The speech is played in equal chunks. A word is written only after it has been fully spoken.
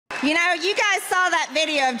You know, you guys saw that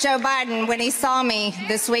video of Joe Biden when he saw me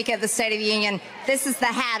this week at the State of the Union. This is the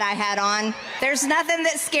hat I had on. There's nothing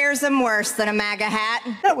that scares him worse than a MAGA hat.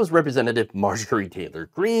 That was Representative Marjorie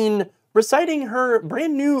Taylor Greene reciting her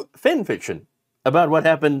brand new fan fiction about what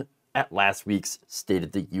happened at last week's State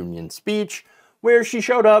of the Union speech, where she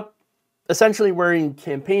showed up essentially wearing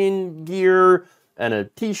campaign gear and a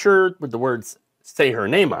t-shirt with the words "Say her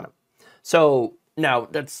name" on it. So now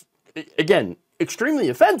that's, again, extremely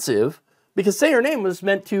offensive, because "Say her name" was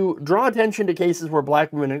meant to draw attention to cases where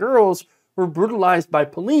black women and girls were brutalized by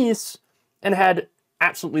police and had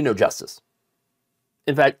absolutely no justice.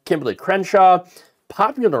 In fact, Kimberly Crenshaw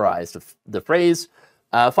popularized the phrase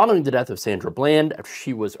following the death of Sandra Bland after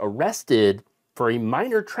she was arrested for a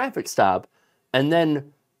minor traffic stop and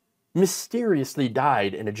then mysteriously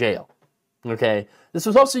died in a jail. Okay, this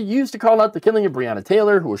was also used to call out the killing of Breonna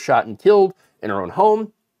Taylor, who was shot and killed in her own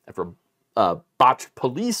home after a botched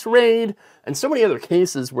police raid, and so many other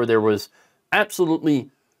cases where there was absolutely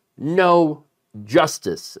no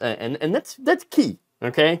justice, and that's key.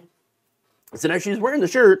 Okay, so now she's wearing the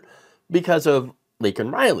shirt because of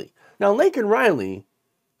Laken Riley. Now, Laken Riley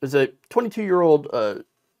is a 22-year-old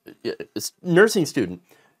nursing student.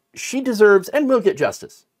 She deserves and will get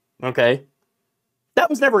justice. Okay, that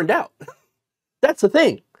was never in doubt. That's the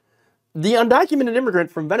thing. The undocumented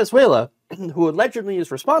immigrant from Venezuela, who allegedly is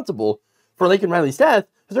responsible for Laken Riley's death,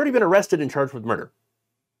 has already been arrested and charged with murder.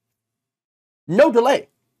 No delay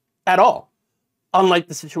at all. Unlike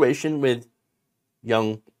the situation with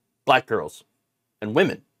young black girls and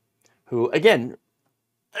women, who, again,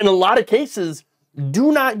 in a lot of cases,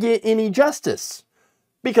 do not get any justice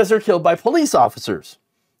because they're killed by police officers.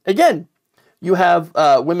 Again, you have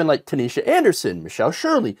women like Tanisha Anderson, Michelle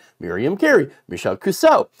Shirley, Miriam Carey, Michelle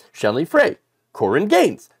Cusseau, Shelley Frey, Corinne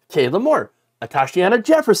Gaines, Kayla Moore, Atashiana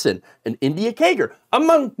Jefferson, and India Kager,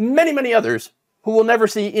 among many, many others who will never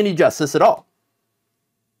see any justice at all.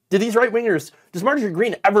 Do these right-wingers, does Marjorie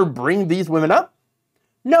Greene ever bring these women up?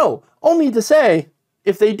 No, only to say,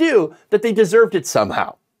 if they do, that they deserved it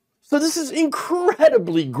somehow. So this is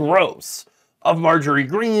incredibly gross of Marjorie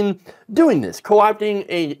Greene doing this, co-opting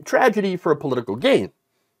a tragedy for a political gain.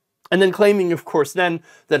 And then claiming, of course, then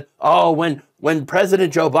that, oh, when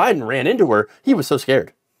President Joe Biden ran into her, he was so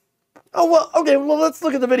scared. Oh, well, okay, well, let's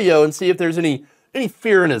look at the video and see if there's any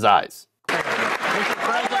fear in his eyes. Mr.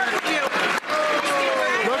 President,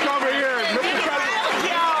 look over here. Mr.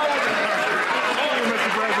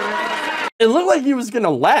 President. It looked like he was going to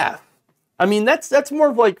laugh. I mean, that's more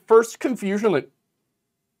of like first confusion, like,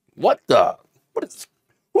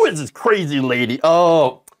 who is this crazy lady?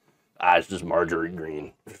 Oh, it's just Marjorie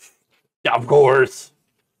Greene. Yeah, of course.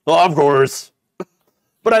 Oh, of course.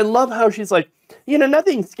 But I love how she's like, you know,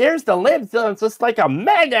 nothing scares the libs, so it's just like a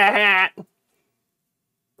MAGA hat.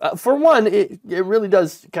 For one, it really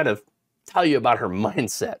does kind of tell you about her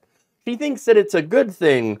mindset. She thinks that it's a good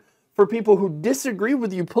thing for people who disagree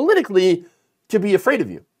with you politically to be afraid of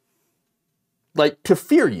you. Like, to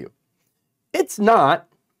fear you. It's not.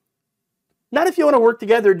 Not if you want to work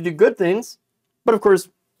together to do good things. But of course,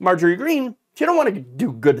 Marjorie Greene, she don't want to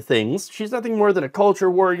do good things. She's nothing more than a culture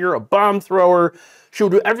warrior, a bomb thrower. She'll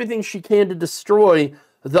do everything she can to destroy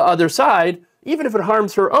the other side, even if it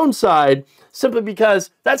harms her own side, simply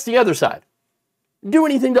because that's the other side. Do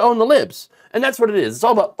anything to own the libs. And that's what it is. It's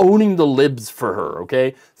all about owning the libs for her,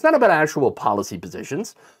 okay? It's not about actual policy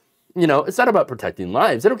positions. You know, it's not about protecting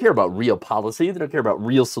lives. They don't care about real policy. They don't care about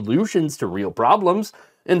real solutions to real problems.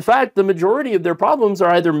 In fact, the majority of their problems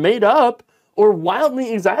are either made up or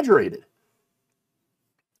wildly exaggerated.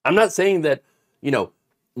 I'm not saying that, you know,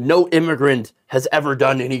 no immigrant has ever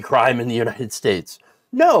done any crime in the United States.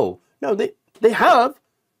 No, they have,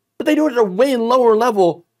 but they do it at a way lower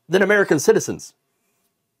level than American citizens.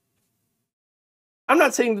 I'm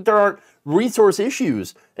not saying that there aren't resource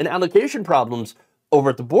issues and allocation problems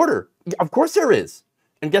over at the border. Of course there is.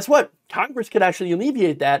 And guess what? Congress could actually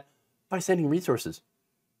alleviate that by sending resources.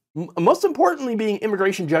 Most importantly being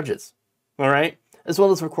immigration judges, all right? As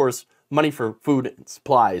well as, of course, money for food and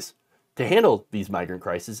supplies to handle these migrant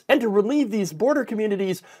crises and to relieve these border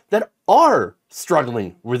communities that are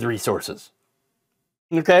struggling with resources.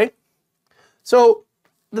 Okay? So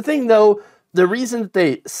the thing, though, the reason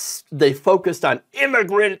that they focused on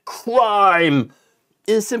immigrant crime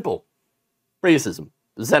is simple. Racism,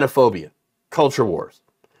 xenophobia, culture wars.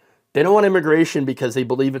 They don't want immigration because they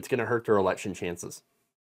believe it's going to hurt their election chances.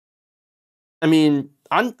 I mean,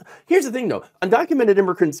 here's the thing, though. Undocumented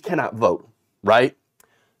immigrants cannot vote, right?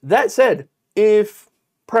 That said, if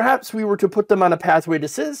perhaps we were to put them on a pathway to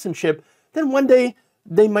citizenship, then one day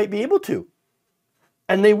they might be able to.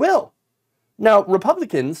 And they will. Now,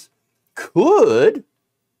 Republicans could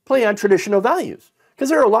play on traditional values because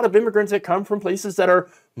there are a lot of immigrants that come from places that are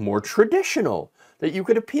more traditional, that you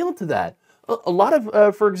could appeal to that. A lot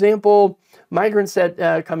of, for example, migrants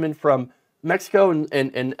that come in from Mexico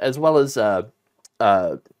and as well as,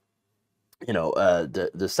 the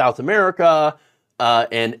South America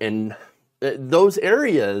and those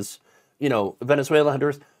areas, Venezuela,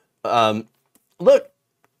 Honduras. Look,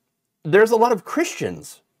 there's a lot of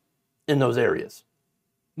Christians in those areas,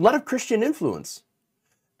 a lot of Christian influence.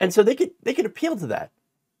 And so they could appeal to that.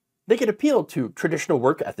 They could appeal to traditional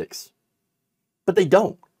work ethics, but they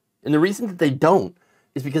don't. And the reason that they don't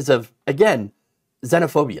is because of, again,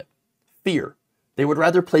 xenophobia, fear. They would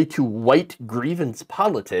rather play to white grievance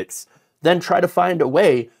politics than try to find a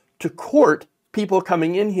way to court people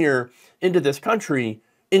coming in here into this country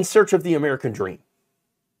in search of the American dream.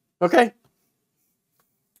 Okay?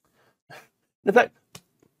 In fact,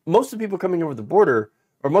 most of the people coming over the border,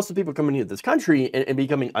 or most of the people coming into this country and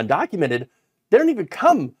becoming undocumented, they don't even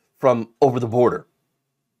come from over the border.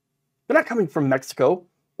 They're not coming from Mexico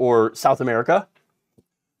or South America.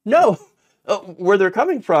 No, where they're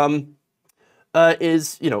coming from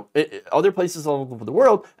is, other places all over the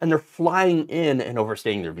world, and they're flying in and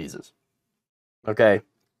overstaying their visas. Okay?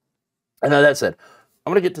 And now that said,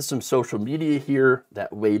 I'm going to get to some social media here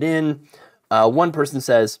that weighed in. One person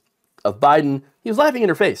says of Biden, he was laughing in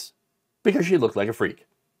her face because she looked like a freak.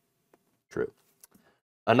 True.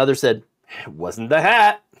 Another said, it wasn't the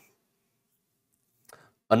hat.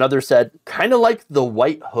 Another said, kind of like the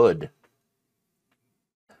white hood.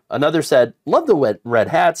 Another said, love the red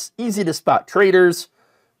hats, easy to spot traitors.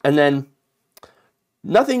 And then,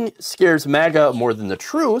 nothing scares MAGA more than the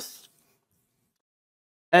truth.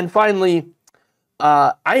 And finally,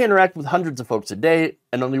 I interact with hundreds of folks a day,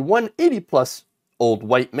 and only one 80-plus old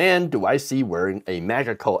white man do I see wearing a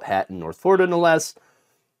MAGA cult hat in North Florida, no less.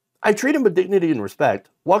 I treat him with dignity and respect,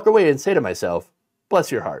 walk away and say to myself,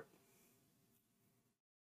 bless your heart.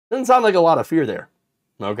 Doesn't sound like a lot of fear there,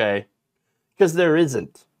 okay? Because there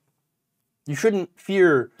isn't. You shouldn't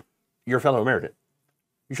fear your fellow American.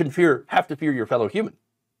 You shouldn't have to fear your fellow human.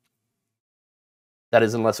 That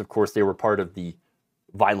is unless, of course, they were part of the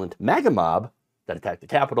violent MAGA mob that attacked the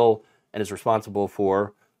Capitol and is responsible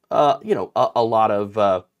for, a lot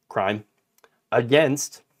of crime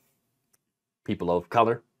against people of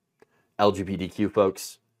color, LGBTQ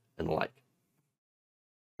folks, and the like.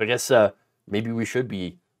 I guess maybe we should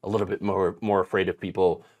be a little bit more afraid of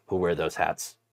people who wear those hats.